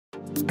In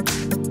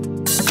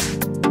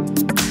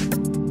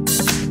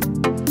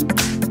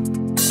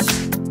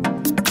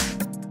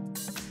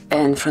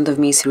front of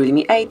me is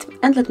REALME 8,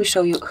 and let me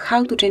show you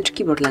how to change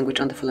keyboard language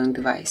on the following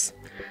device.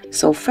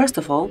 So first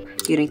of all,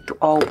 you need to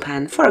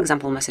open, for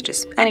example,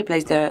 messages, any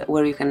place there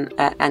where you can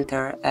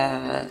enter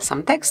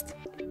some text.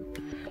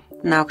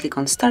 Now click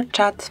on Start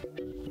Chat,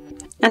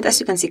 and as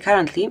you can see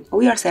currently,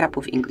 we are set up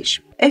with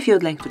English. If you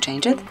would like to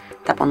change it,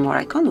 tap on More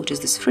icon, which is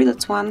this three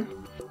dots one,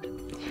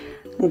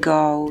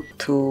 go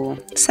to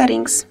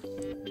Settings,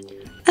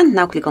 and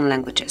now click on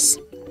Languages.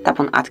 Tap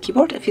on Add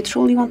Keyboard if you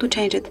truly want to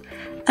change it,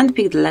 and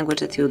pick the language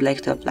that you would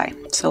like to apply.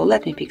 So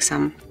let me pick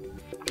some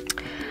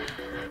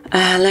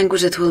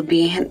language that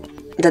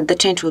the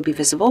change will be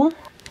visible,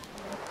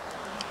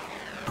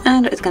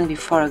 and it can be,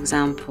 for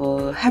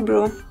example,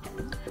 Hebrew.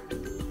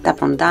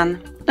 Tap on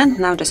Done, and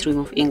now just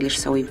remove English,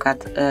 so we've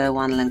got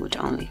one language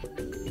only.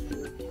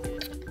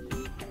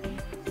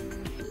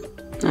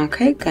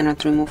 Okay,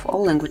 cannot remove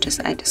all languages,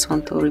 I just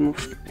want to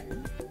remove.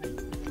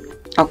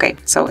 Okay,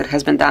 so it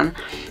has been done.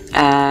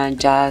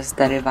 Just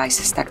the device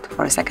is stacked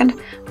for a second,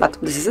 but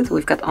this is it.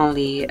 We've got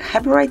only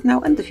Hebrew right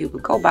now, and if you will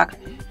go back,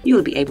 you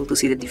will be able to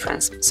see the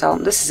difference. So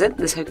this is it.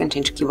 This is how you can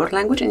change keyboard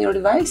language in your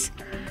device.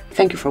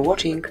 Thank you for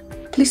watching.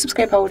 Please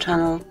subscribe our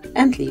channel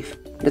and leave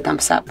the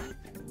thumbs up.